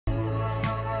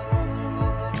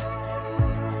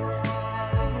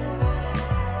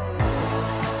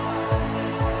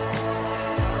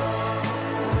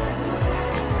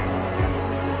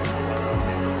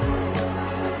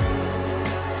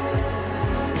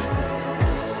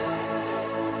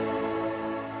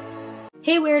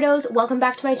Hey Weirdos, welcome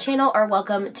back to my channel, or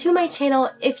welcome to my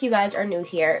channel if you guys are new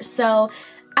here. So,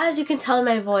 as you can tell in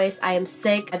my voice, I am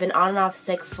sick. I've been on and off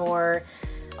sick for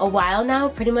a while now,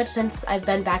 pretty much since I've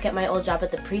been back at my old job at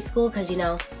the preschool, because you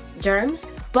know, germs.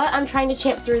 But I'm trying to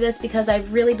champ through this because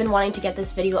I've really been wanting to get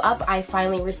this video up. I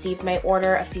finally received my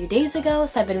order a few days ago,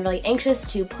 so I've been really anxious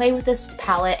to play with this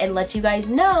palette and let you guys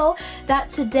know that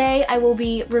today I will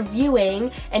be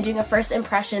reviewing and doing a first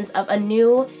impressions of a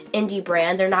new indie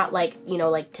brand. They're not like, you know,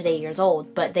 like today years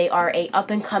old, but they are a up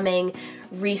and coming,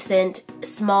 recent,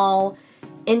 small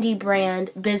indie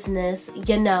brand business,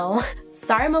 you know.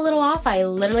 Sorry I'm a little off, I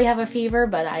literally have a fever,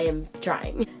 but I am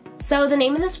trying. So the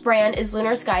name of this brand is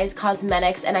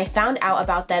LunarskiesCosmetics, and I found out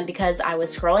about them because I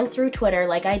was scrolling through Twitter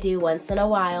like I do once in a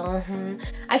while.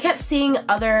 I kept seeing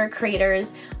other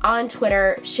creators on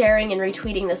Twitter sharing and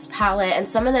retweeting this palette, and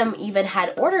some of them even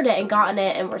had ordered it and gotten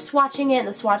it and were swatching it, and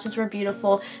the swatches were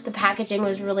beautiful, the packaging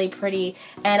was really pretty,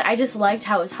 and I just liked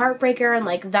how it was Heartbreaker and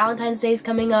like Valentine's Day is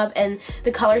coming up, and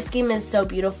the color scheme is so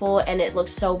beautiful and it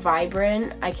looks so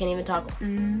vibrant. I can't even talk.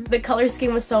 The color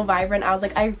scheme was so vibrant. I was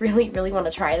like, I really want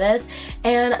to try this.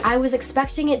 And I was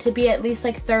expecting it to be at least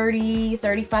like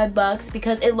 30-35 bucks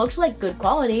because it looked like good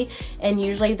quality, and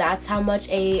usually that's how much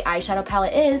a eyeshadow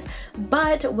palette is.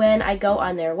 But when I go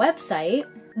on their website,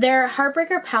 their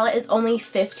Heartbreaker palette is only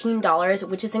 $15,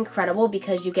 which is incredible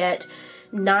because you get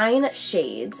 9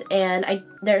 shades, and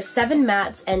there's 7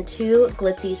 mattes and 2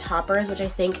 glitzy toppers, which I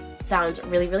think sounds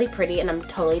really pretty, and I'm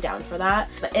totally down for that.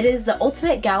 But it is the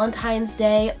ultimate Valentine's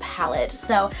Day palette,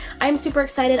 so I'm super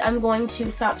excited. I'm going to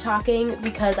stop talking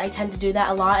because I tend to do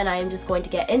that a lot, and I am just going to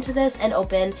get into this and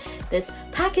open this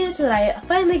package that I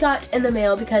finally got in the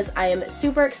mail because I am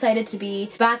super excited to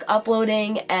be back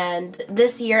uploading. And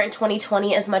this year in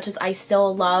 2020, as much as I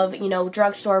still love, you know,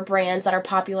 drugstore brands that are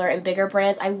popular and bigger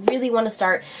brands, I really want to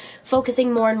start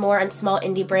focusing more and more on small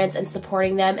indie brands and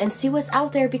supporting them and see what's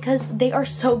out there because they are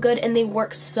so good and they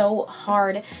work so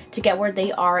hard to get where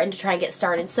they are and to try and get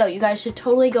started. So you guys should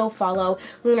totally go follow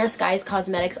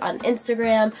LunarskiesCosmetics on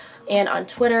Instagram and on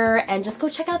Twitter, and just go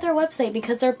check out their website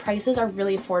because their prices are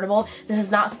really affordable. This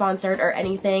is not sponsored or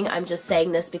anything. I'm just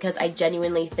saying this because I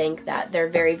genuinely think that they're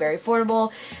very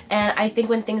affordable, and I think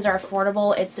when things are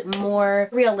affordable, it's more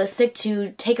realistic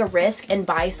to take a risk and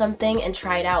buy something and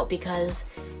try it out because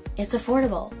it's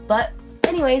affordable. But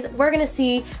anyways, we're gonna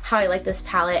see how I like this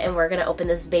palette, and we're gonna open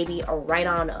this baby right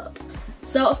on up.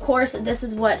 So of course, this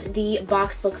is what the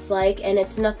box looks like, and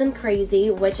it's nothing crazy,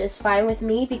 which is fine with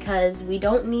me because we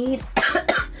don't need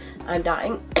I'm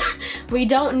dying. We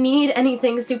don't need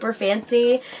anything super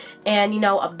fancy and, you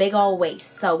know, a big ol'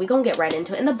 waist. So we gonna get right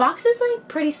into it. And the box is like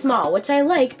pretty small, which I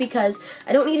like because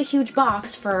I don't need a huge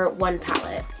box for one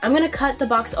palette. I'm gonna cut the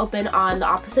box open on the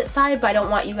opposite side, but I don't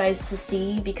want you guys to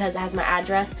see because it has my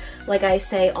address, like I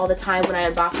say all the time when I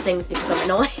unbox things because I'm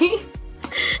annoying.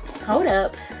 Hold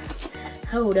up.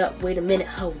 Hold up, wait a minute,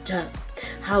 hold up.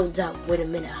 Hold up, wait a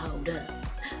minute, hold up.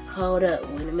 Hold up,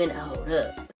 wait a minute, hold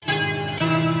up.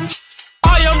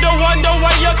 I am the one, the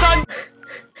way you can.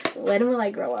 When will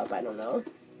I grow up? I don't know.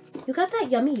 You got that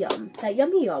yummy yum. That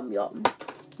yummy yum yum.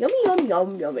 Yummy yum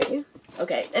yum yummy.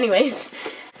 Okay, anyways.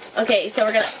 Okay, so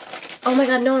we're gonna... Oh my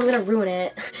god, no, I'm gonna ruin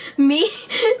it. Me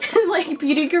and like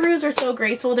beauty gurus are so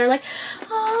graceful. They're like,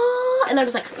 oh, and I'm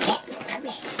just like...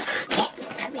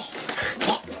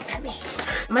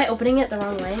 Am I opening it the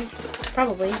wrong way?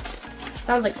 Probably.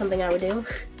 Sounds like something I would do.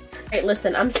 Alright,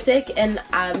 listen, I'm sick and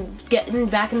I'm getting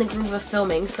back in the groove of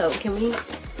filming, so can we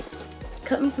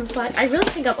cut me some slack? I really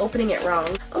think I'm opening it wrong.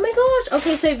 Oh my gosh!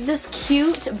 Okay, so I have this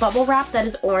cute bubble wrap that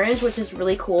is orange, which is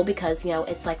really cool because, you know,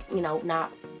 it's like, you know,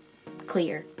 not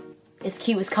clear. It's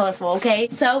cute, it's colorful, okay?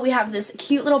 So we have this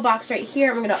cute little box right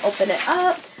here. I'm gonna open it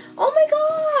up. Oh my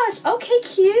gosh! Okay,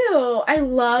 cute! I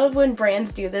love when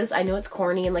brands do this. I know it's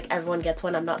corny and like everyone gets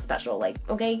one. I'm not special. Like,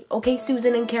 okay,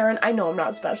 Susan and Karen, I know I'm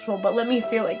not special, but let me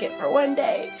feel like it for one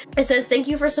day. It says, thank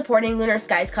you for supporting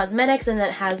LunarskiesCosmetics, and then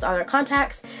it has all their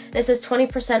contacts. And it says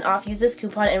 20% off. Use this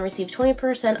coupon and receive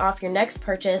 20% off your next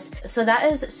purchase. So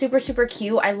that is super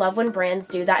cute. I love when brands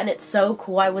do that, and it's so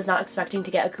cool. I was not expecting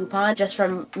to get a coupon just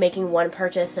from making one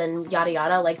purchase and yada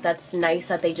yada. Like, that's nice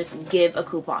that they just give a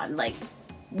coupon. Like,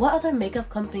 what other makeup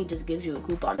company just gives you a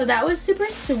coupon? So that was super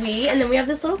sweet. And then we have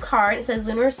this little card. It says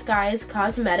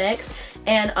LunarskiesCosmetics.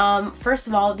 And first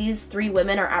of all, these 3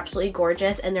 women are absolutely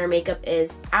gorgeous and their makeup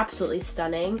is absolutely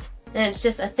stunning. And it's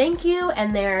just a thank you,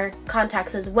 and their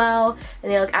contacts as well,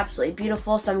 and they look absolutely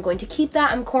beautiful, so I'm going to keep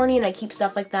that. I'm corny and I keep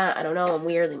stuff like that. I don't know, I'm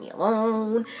weird, leave me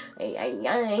alone. Ay, ay,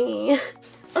 ay.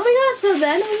 Oh my gosh, so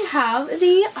then we have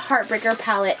the Heartbreaker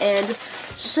palette, and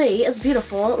she is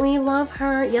beautiful. We love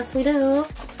her. Yes, we do.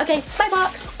 Okay, bye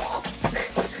box.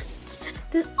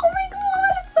 This, oh my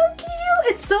god, it's so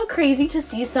cute. It's so crazy to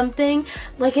see something,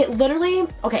 like it literally,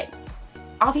 okay.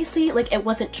 Obviously, like, it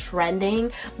wasn't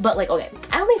trending, but like, okay,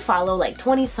 I only follow like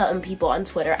 20-something people on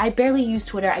Twitter. I barely use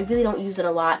Twitter. I really don't use it a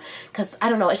lot because, I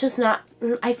don't know, it's just not,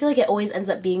 I feel like it always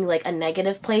ends up being like a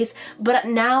negative place, but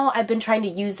now I've been trying to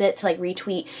use it to like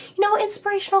retweet, you know,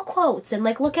 inspirational quotes and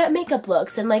like look at makeup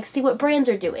looks and like see what brands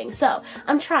are doing. So,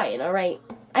 I'm trying, alright?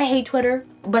 I hate Twitter,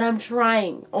 but I'm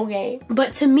trying, okay?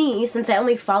 But to me, since I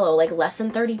only follow like less than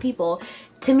 30 people,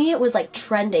 to me it was like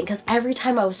trending because every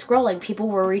time I was scrolling, people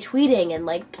were retweeting and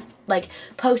like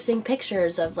posting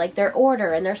pictures of like their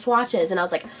order and their swatches, and I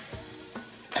was like,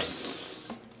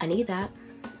 I need that.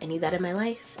 I need that in my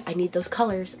life. I need those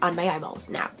colors on my eyeballs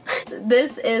now.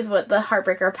 This is what the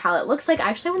Heartbreaker palette looks like. I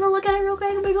actually want to look at it real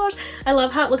quick. Oh my gosh. I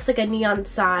love how it looks like a neon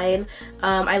sign.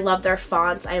 I love their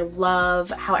fonts. I love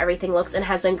how everything looks and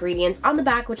has the ingredients on the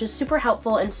back, which is super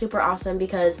helpful and super awesome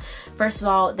because, first of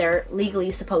all, they're legally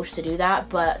supposed to do that,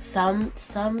 but some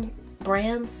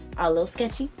brands are a little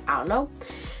sketchy. I don't know.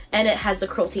 And it has the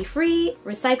cruelty-free,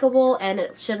 recyclable, and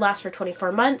it should last for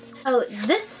 24 months. So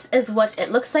this is what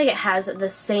it looks like. It has the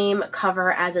same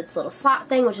cover as its little slot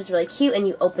thing, which is really cute, and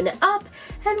you open it up,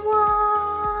 and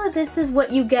whoa, this is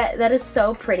what you get. That is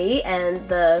so pretty, and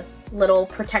the little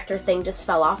protector thing just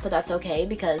fell off, but that's okay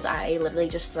because I literally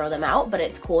just throw them out, but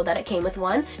it's cool that it came with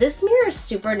one. This mirror is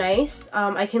super nice.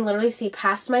 I can literally see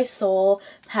past my soul,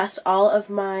 past all of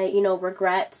my, you know,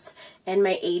 regrets and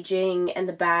my aging and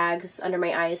the bags under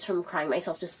my eyes from crying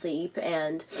myself to sleep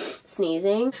and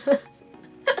sneezing.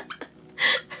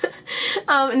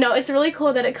 No, it's really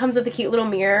cool that it comes with a cute little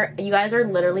mirror. You guys are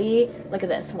literally, look at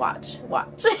this, watch.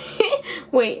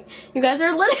 Wait, you guys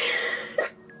are literally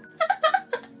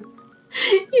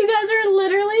you guys are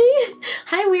literally,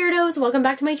 hi weirdos, welcome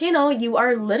back to my channel. You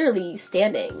are literally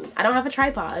standing. I don't have a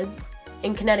tripod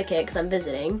in Connecticut because I'm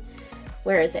visiting.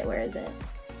 Where is it?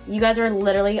 You guys are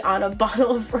literally on a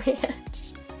bottle of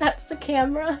ranch. That's the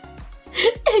camera.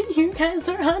 And you guys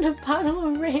are on a bottle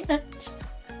of ranch.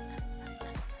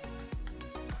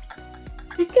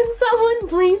 Can someone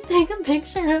please take a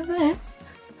picture of this?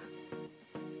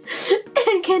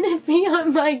 And can it be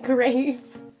on my grave?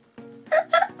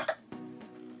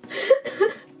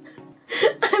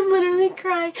 I'm literally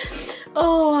crying.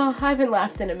 Oh, I haven't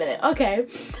laughed in a minute. Okay,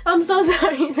 I'm so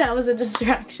sorry. That was a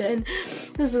distraction.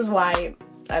 This is why,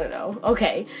 I don't know.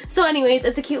 Okay, so anyways,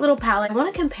 it's a cute little palette. I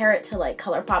want to compare it to like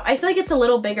ColourPop. I feel like it's a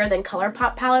little bigger than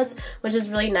ColourPop palettes, which is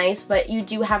really nice, but you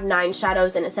do have 9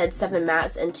 shadows and it said 7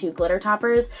 mattes and 2 glitter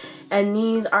toppers. And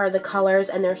these are the colors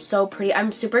and they're so pretty.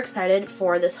 I'm super excited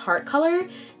for this heart color.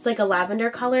 It's like a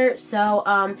lavender color. So,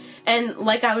 and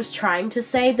like I was trying to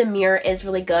say, the mirror is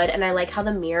really good, and I like how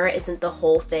the mirror isn't the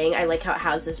whole thing. I like how it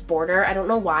has this border. I don't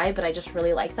know why, but I just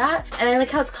really like that. And I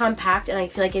like how it's compact, and I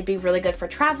feel like it'd be really good for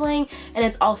traveling, and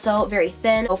it's also very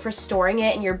thin. So for storing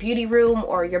it in your beauty room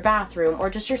or your bathroom or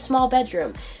just your small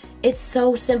bedroom. It's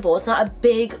so simple. It's not a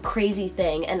big, crazy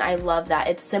thing, and I love that.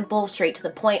 It's simple, straight to the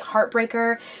point,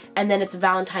 Heartbreaker, and then it's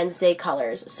Valentine's Day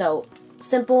colors. So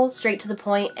simple, straight to the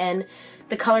point, and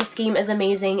the color scheme is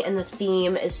amazing, and the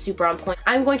theme is super on point.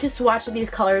 I'm going to swatch these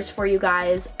colors for you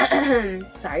guys.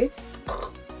 Sorry.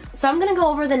 So I'm going to go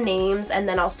over the names and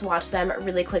then I'll swatch them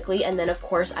really quickly, and then of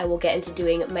course I will get into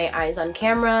doing my eyes on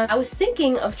camera. I was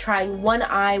thinking of trying one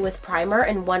eye with primer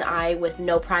and one eye with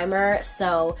no primer,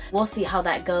 so we'll see how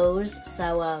that goes.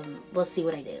 So we'll see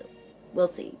what I do.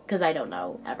 We'll see, because I don't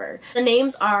know ever. The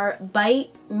names are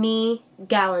Bite Me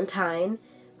Galentine,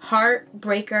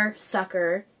 Heartbreaker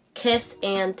Sucker, Kiss,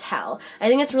 and Tell. I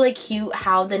think it's really cute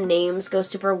how the names go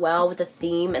super well with the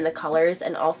theme and the colors,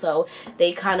 and also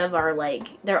they kind of are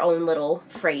like their own little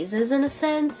phrases in a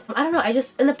sense. I don't know,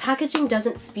 and the packaging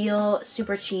doesn't feel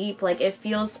super cheap. Like, it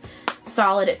feels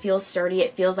solid, it feels sturdy,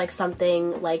 it feels like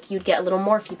something like you'd get a little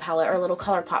Morphe palette or a little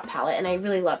ColourPop palette, and I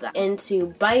really love that.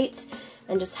 Into Bite,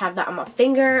 and just have that on my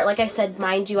finger. Like I said,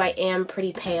 mind you, I am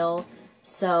pretty pale,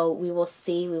 so we will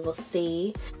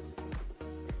see.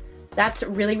 That's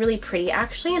really, really pretty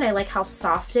actually, and I like how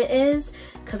soft it is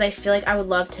because I feel like I would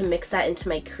love to mix that into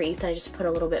my crease, and I just put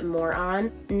a little bit more on.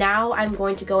 Now I'm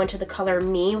going to go into the color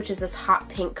Me, which is this hot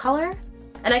pink color.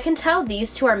 And I can tell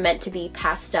these two are meant to be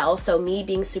pastel, so me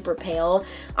being super pale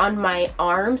on my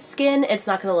arm skin, it's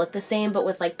not going to look the same, but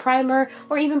with like primer,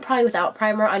 or even probably without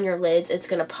primer on your lids, it's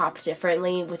going to pop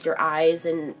differently with your eyes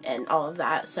and all of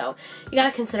that. So you got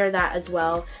to consider that as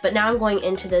well. But now I'm going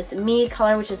into this Me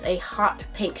color, which is a hot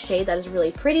pink shade that is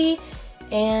really pretty.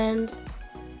 And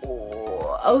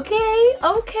okay,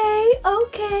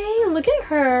 look at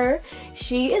her.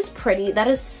 She is pretty. That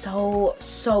is so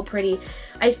pretty.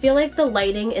 I feel like the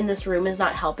lighting in this room is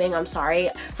not helping. I'm sorry.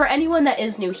 For anyone that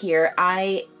is new here,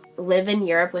 I live in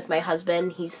Europe with my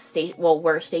husband.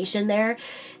 We're stationed there.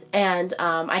 And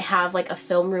I have like a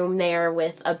film room there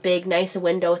with a big nice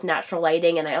window with natural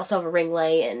lighting, and I also have a ring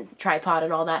light and tripod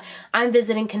and all that. I'm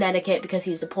visiting Connecticut because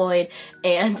he's deployed,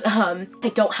 and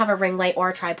I don't have a ring light or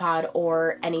a tripod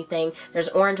or anything. There's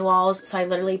orange walls, so I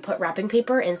literally put wrapping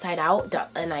paper inside out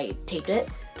and I taped it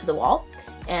to the wall.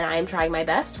 And I am trying my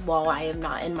best while I am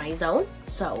not in my zone,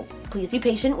 so please be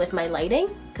patient with my lighting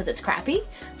because it's crappy,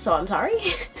 so I'm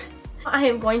sorry. I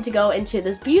am going to go into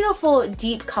this beautiful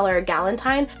deep color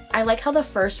Galentine. I like how the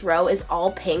first row is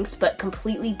all pinks but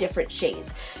completely different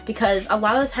shades, because a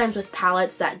lot of the times with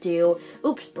palettes that do,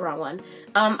 oops, wrong one.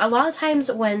 A lot of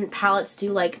times when palettes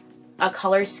do like a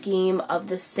color scheme of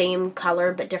the same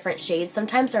color but different shades,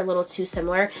 sometimes they're a little too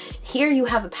similar. Here you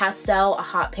have a pastel, a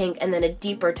hot pink, and then a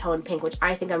deeper tone pink, which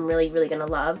I think I'm really gonna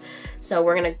love. So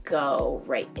we're gonna go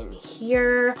right in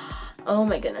here. Oh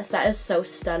my goodness, that is so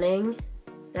stunning.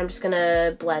 I'm just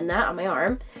gonna blend that on my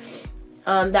arm.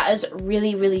 That is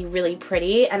really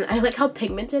pretty, and I like how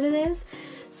pigmented it is.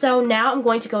 So now I'm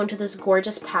going to go into this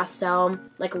gorgeous pastel,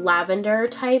 like lavender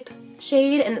type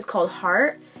shade, and it's called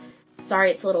Heart.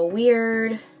 Sorry, it's a little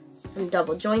weird. I'm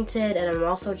double jointed, and I'm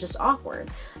also just awkward.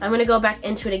 I'm gonna go back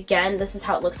into it again. This is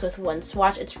how it looks with one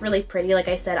swatch. It's really pretty. Like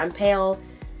I said, I'm pale.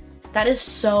 That is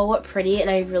so pretty, and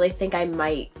I really think I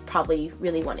might probably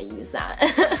really want to use that.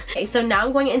 Okay, so now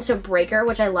I'm going into Breaker,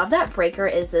 which I love that Breaker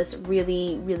is this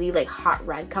really like hot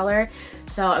red color.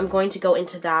 So I'm going to go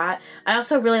into that. I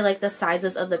also really like the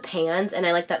sizes of the pans, and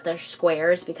I like that they're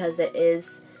squares because it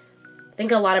is, I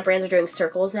think a lot of brands are doing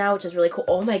circles now, which is really cool.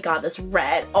 Oh my god, this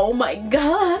red. Oh my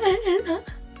god.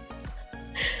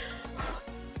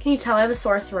 Can you tell I have a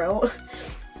sore throat?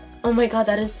 Oh my god,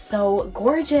 that is so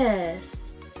gorgeous.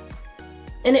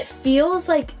 And it feels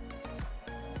like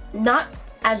not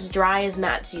as dry as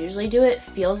mattes usually do. It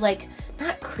feels like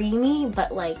not creamy,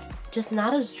 but like just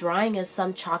not as drying as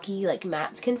some chalky like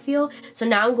mattes can feel. So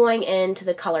now I'm going into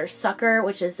the color Sucker,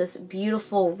 which is this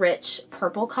beautiful rich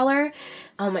purple color.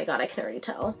 Oh my god, I can already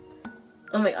tell.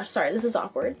 Oh my gosh, sorry, this is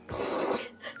awkward.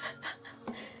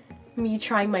 Me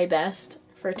trying my best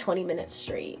for 20 minutes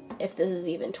straight, if this is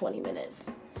even 20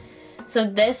 minutes. So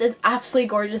this is absolutely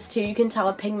gorgeous too. You can tell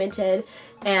it's pigmented,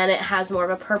 and it has more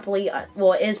of a purpley,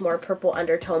 well, it is more purple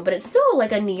undertone, but it's still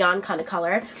like a neon kind of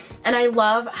color. And I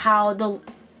love how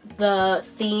the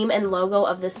theme and logo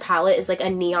of this palette is like a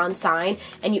neon sign,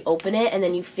 and you open it and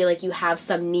then you feel like you have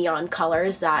some neon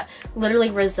colors that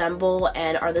literally resemble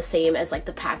and are the same as like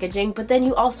the packaging, but then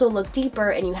you also look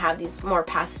deeper and you have these more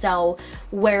pastel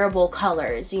wearable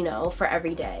colors, you know, for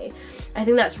every day. I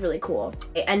think that's really cool.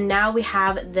 And now we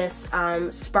have this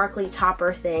sparkly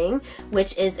topper thing,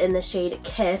 which is in the shade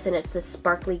Kiss, and it's this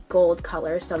sparkly gold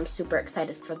color, so I'm super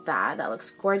excited for that. That looks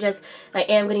gorgeous. I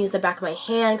am going to use the back of my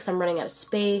hand because I'm running out of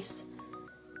space.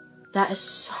 That is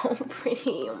so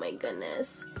pretty. Oh my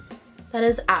goodness. That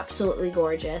is absolutely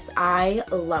gorgeous. I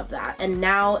love that. And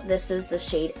now this is the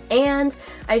shade And.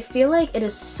 I feel like it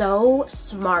is so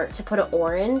smart to put an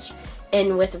orange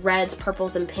in with reds,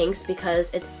 purples, and pinks because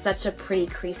it's such a pretty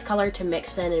crease color to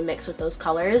mix in and mix with those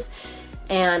colors,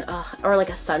 and or like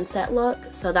a sunset look.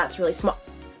 So that's really smart.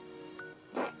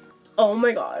 Oh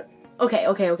my god.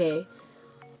 Okay.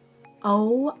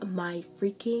 Oh my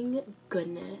freaking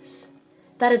goodness.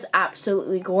 That is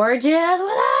absolutely gorgeous.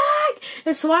 What the heck?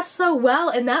 It swatched so well.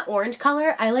 And that orange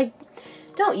color, I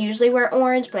don't usually wear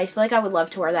orange, but I feel like I would love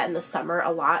to wear that in the summer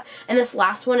a lot. And this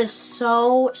last one is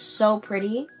so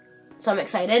pretty. So I'm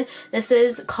excited. This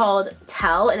is called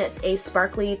Tell, and it's a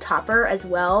sparkly topper as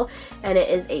well, and it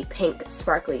is a pink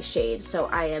sparkly shade. So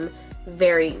I am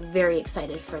very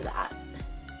excited for that.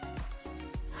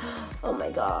 Oh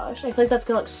my gosh, I feel like that's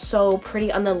gonna look so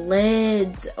pretty on the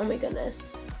lids. Oh my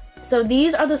goodness. So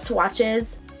these are the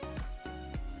swatches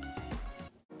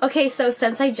Okay, so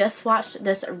since I just swatched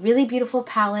this really beautiful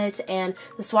palette and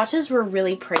the swatches were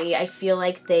really pretty, I feel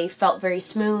like they felt very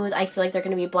smooth, I feel like they're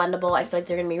going to be blendable, I feel like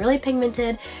they're going to be really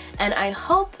pigmented, and I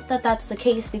hope that that's the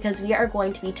case because we are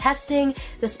going to be testing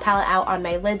this palette out on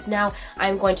my lids now.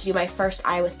 I'm going to do my first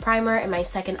eye with primer and my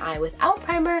second eye without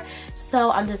primer, so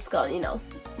I'm just going, you know,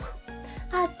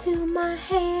 I do my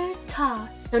hair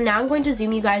toss. So now I'm going to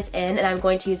zoom you guys in and I'm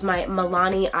going to use my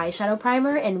Milani eyeshadow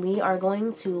primer and we are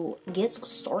going to get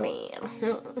started.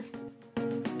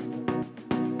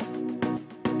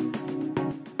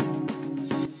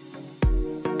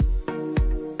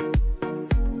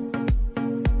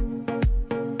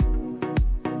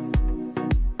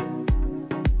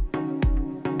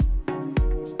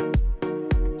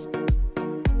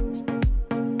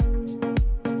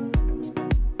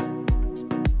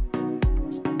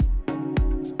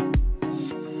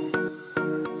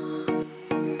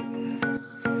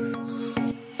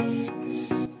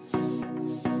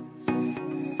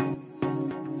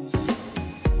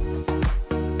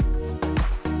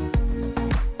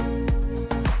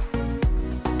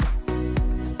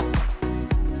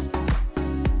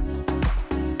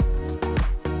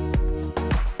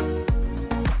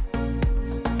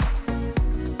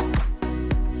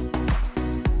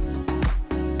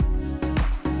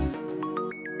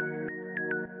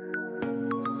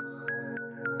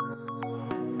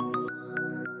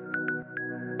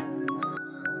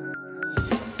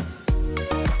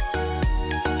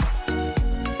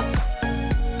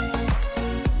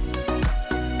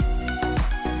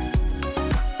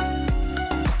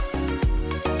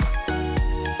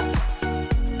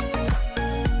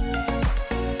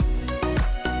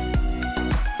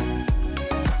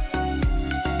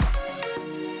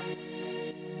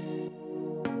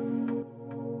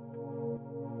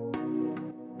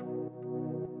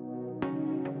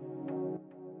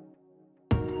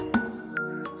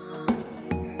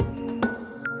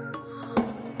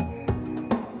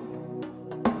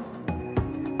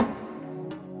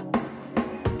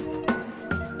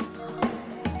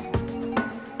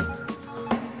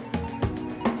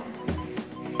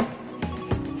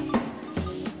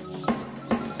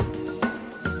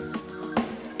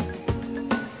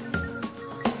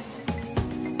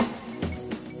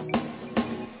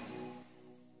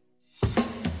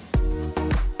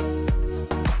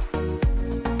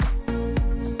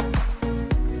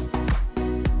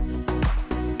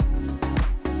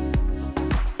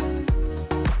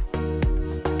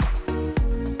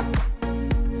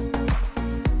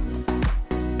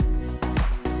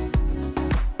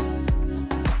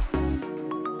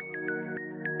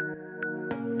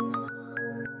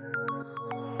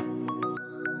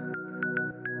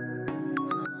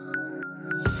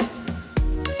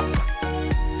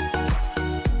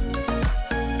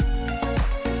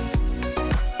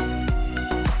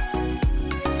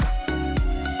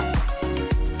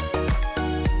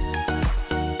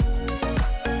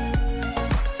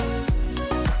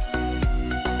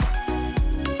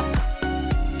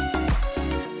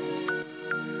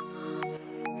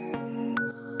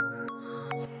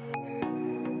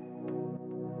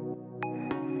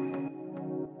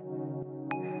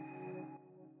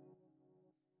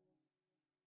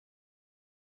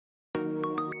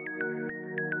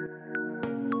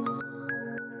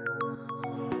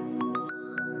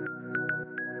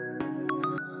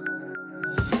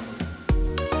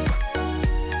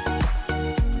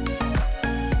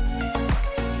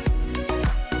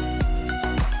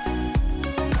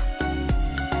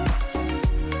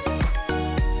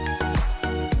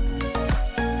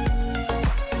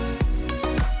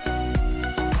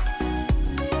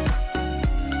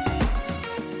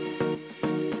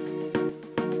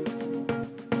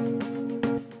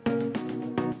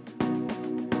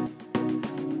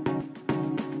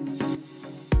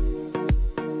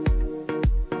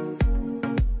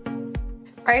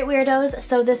 Alright weirdos,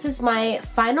 so this is my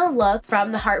final look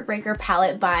from the Heartbreaker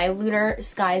palette by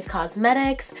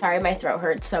LunarskiesCosmetics. Sorry, my throat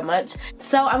hurts so much.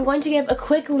 So I'm going to give a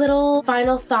quick little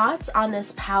final thoughts on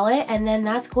this palette and then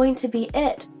that's going to be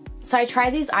it. So I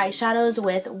tried these eyeshadows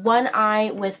with one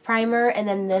eye with primer and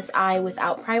then this eye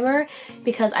without primer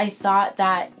because I thought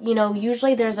that, you know,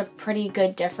 usually there's a pretty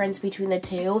good difference between the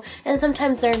two and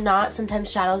sometimes they're not,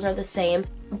 sometimes shadows are the same.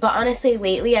 But honestly,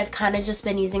 lately I've kind of just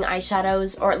been using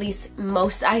eyeshadows, or at least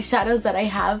most eyeshadows that I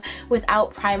have,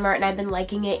 without primer, and I've been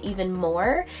liking it even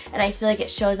more, and I feel like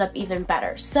it shows up even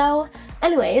better. So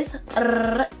anyways,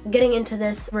 getting into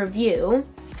this review.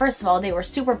 First of all, they were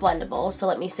super blendable, so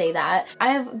let me say that. I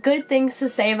have good things to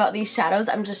say about these shadows.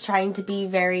 I'm just trying to be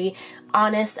very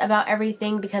honest about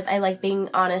everything because I like being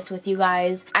honest with you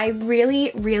guys. I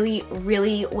really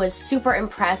was super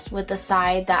impressed with the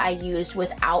side that I used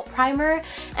without primer,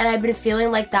 and I've been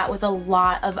feeling like that with a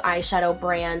lot of eyeshadow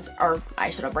brands,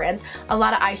 a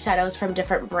lot of eyeshadows from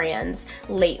different brands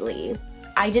lately.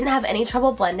 I didn't have any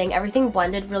trouble blending. Everything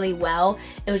blended really well.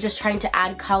 It was just trying to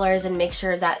add colors and make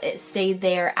sure that it stayed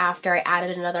there after I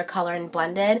added another color and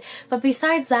blended. But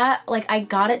besides that, like, I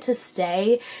got it to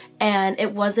stay, and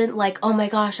it wasn't like, oh my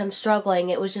gosh, I'm struggling.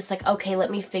 It was just like, okay,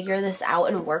 let me figure this out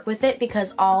and work with it,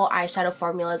 because all eyeshadow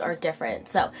formulas are different.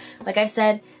 So, like I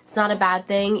said, it's not a bad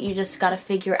thing. You just gotta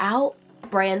figure out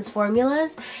brands'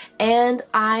 formulas, and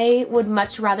I would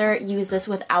much rather use this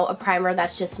without a primer.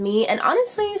 That's just me, and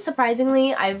honestly,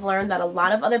 surprisingly, I've learned that a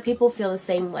lot of other people feel the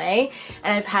same way,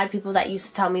 and I've had people that used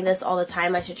to tell me this all the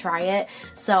time, I should try it.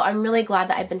 So I'm really glad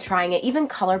that I've been trying it. Even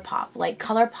ColourPop, like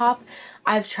ColourPop,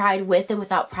 I've tried with and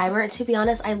without primer, and to be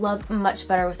honest, I love much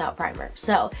better without primer.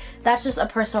 So that's just a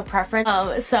personal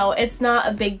preference. So it's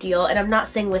not a big deal, and I'm not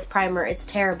saying with primer it's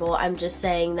terrible. I'm just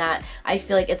saying that I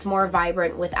feel like it's more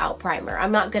vibrant without primer.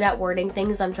 I'm not good at wording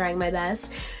things. I'm trying my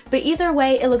best. But either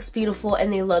way, it looks beautiful,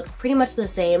 and they look pretty much the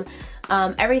same.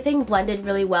 Everything blended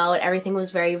really well, and everything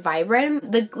was very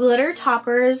vibrant. The glitter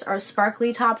toppers or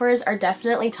sparkly toppers are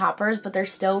definitely toppers, but they're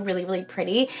still really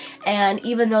pretty. And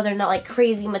even though they're not like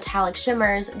crazy metallic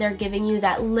shimmers, they're giving you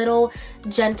that little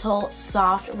gentle,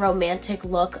 soft, romantic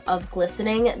look of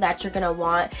glistening that you're gonna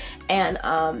want. And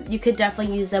you could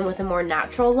definitely use them with a more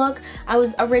natural look. I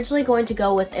was originally going to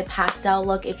go with a pastel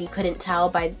look, if you couldn't tell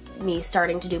by me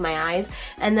starting to do my eyes,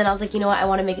 and then I was like, you know what, I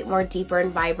want to make it more deeper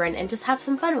and vibrant and just have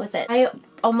some fun with it. I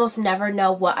almost never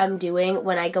know what I'm doing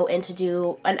when I go in to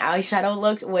do an eyeshadow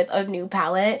look with a new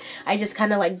palette. I just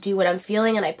kind of like do what I'm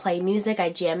feeling, and I play music,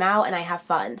 I jam out, and I have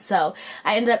fun. So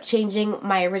I ended up changing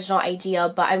my original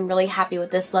idea, but I'm really happy with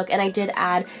this look, and I did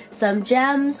add some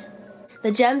gems.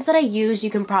 The gems that I used, you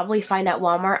can probably find at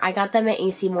Walmart. I got them at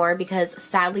AC Moore because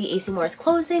sadly AC Moore is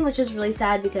closing, which is really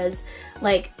sad because,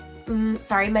 like,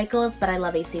 sorry Michaels, but I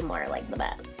love AC Moore like the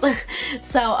best.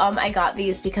 So I got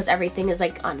these because everything is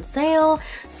like on sale.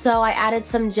 So I added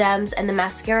some gems, and the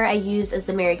mascara I used is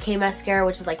the Mary Kay mascara,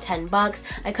 which is like 10 bucks.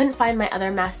 I couldn't find my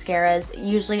other mascaras.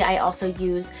 Usually I also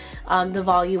use the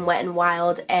Volume Wet n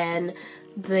Wild and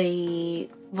the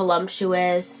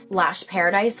Voluptuous Lash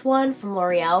Paradise one from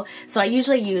L'Oreal. So I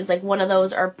usually use like one of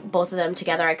those or both of them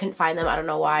together. I couldn't find them, I don't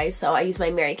know why. So I use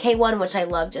my Mary Kay one, which I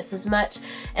love just as much.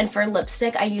 And for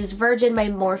lipstick, I use Virgin by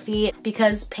Morphe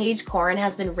because Paige Corin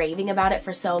has been raving about it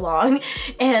for so long,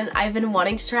 and I've been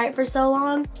wanting to try it for so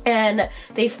long. And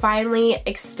they finally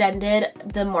extended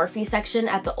the Morphe section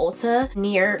at the Ulta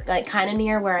near, like kind of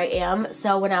near where I am.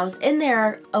 So when I was in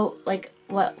there,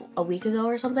 a week ago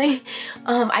or something,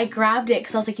 I grabbed it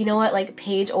because I was like, you know what, like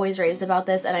Paige always raves about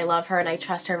this, and I love her and I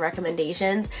trust her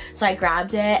recommendations. So I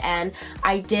grabbed it, and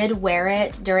I did wear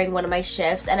it during one of my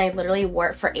shifts, and I literally wore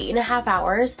it for 8.5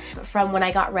 hours from when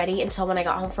I got ready until when I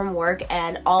got home from work,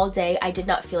 and all day I did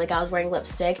not feel like I was wearing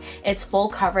lipstick. It's full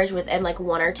coverage within like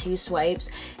 1 or 2 swipes,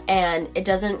 and it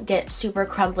doesn't get super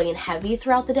crumbly and heavy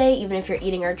throughout the day, even if you're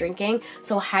eating or drinking.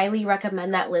 So highly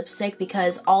recommend that lipstick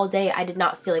because all day I did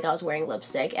not feel like I was wearing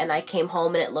lipstick, and I came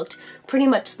home and it looked pretty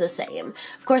much the same.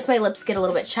 Of course, my lips get a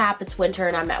little bit chapped. It's winter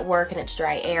and I'm at work and it's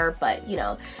dry air, but you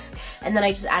know. And then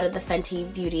I just added the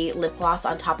Fenty Beauty lip gloss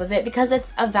on top of it because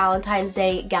it's a Valentine's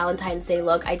Day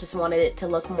look. I just wanted it to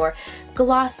look more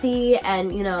glossy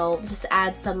and, you know, just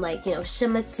add some like, you know,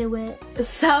 shimmer to it.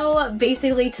 So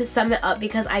basically, to sum it up,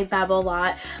 because I babble a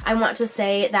lot, I want to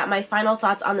say that my final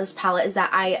thoughts on this palette is that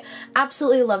I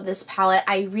absolutely love this palette.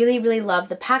 I really love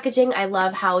the packaging. I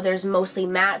love how there's mostly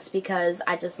mattes because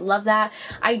I just love that.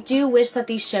 I do wish that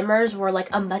these shimmers were like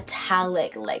a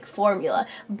metallic like formula,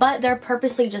 but they're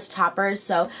purposely just toppers.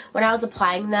 So when I was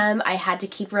applying them, I had to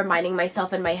keep reminding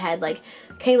myself in my head like,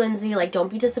 okay, Lindsay, like don't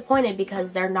be disappointed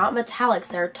because they're not metallics,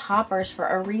 they're toppers for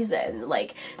a reason.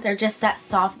 Like they're just that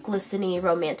soft, glistening,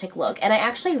 romantic look. And I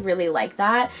actually really like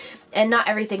that. And not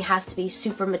everything has to be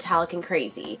super metallic and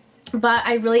crazy. But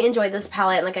I really enjoyed this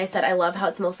palette, and like I said, I love how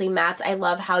it's mostly mattes. I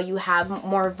love how you have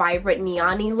more vibrant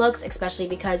neon-y looks, especially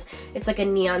because it's like a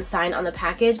neon sign on the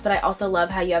package, but I also love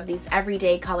how you have these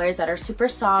everyday colors that are super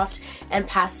soft and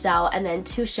pastel, and then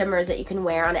 2 shimmers that you can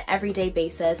wear on an everyday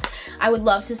basis. I would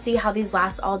love to see how these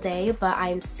last all day, but I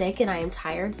am sick and I am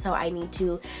tired, so I need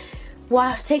to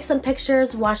take some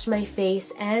pictures, wash my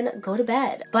face, and go to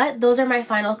bed. But those are my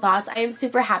final thoughts. I am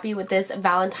super happy with this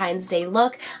Valentine's Day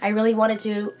look. I really wanted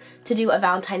to to do a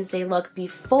Valentine's Day look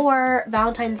before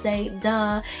Valentine's Day,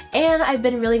 duh. And I've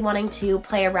been really wanting to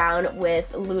play around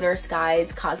with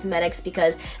LunarskiesCosmetics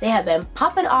because they have been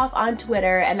popping off on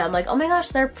Twitter, and I'm like, oh my gosh,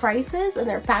 their prices and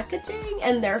their packaging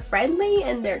and they're friendly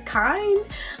and they're kind.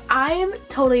 I'm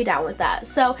totally down with that.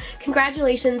 So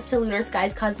congratulations to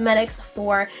LunarskiesCosmetics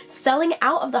for selling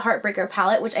out of the Heartbreaker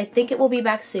palette, which I think it will be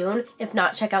back soon. If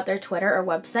not, check out their Twitter or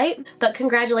website. But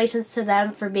congratulations to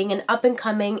them for being an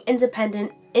up-and-coming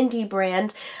independent indie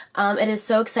brand. It is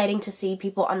so exciting to see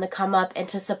people on the come up and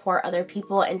to support other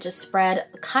people and just spread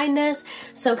kindness.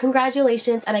 So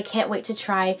congratulations, and I can't wait to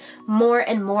try more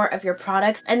and more of your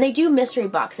products. And they do mystery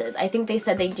boxes. I think they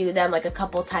said they do them like a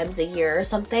couple times a year or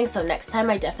something. So next time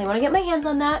I definitely want to get my hands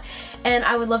on that, and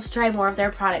I would love to try more of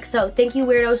their products. So thank you,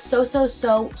 Weirdos,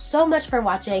 so much for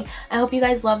watching. I hope you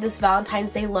guys love this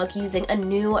Valentine's Day look using a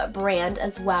new brand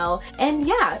as well. And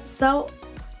yeah, so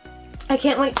I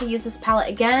can't wait to use this palette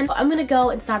again. I'm gonna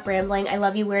go and stop rambling. I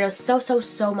love you, Weirdos,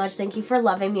 so much. Thank you for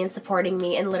loving me and supporting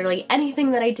me in literally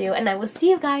anything that I do, and I will see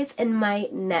you guys in my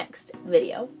next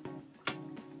video.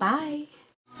 Bye.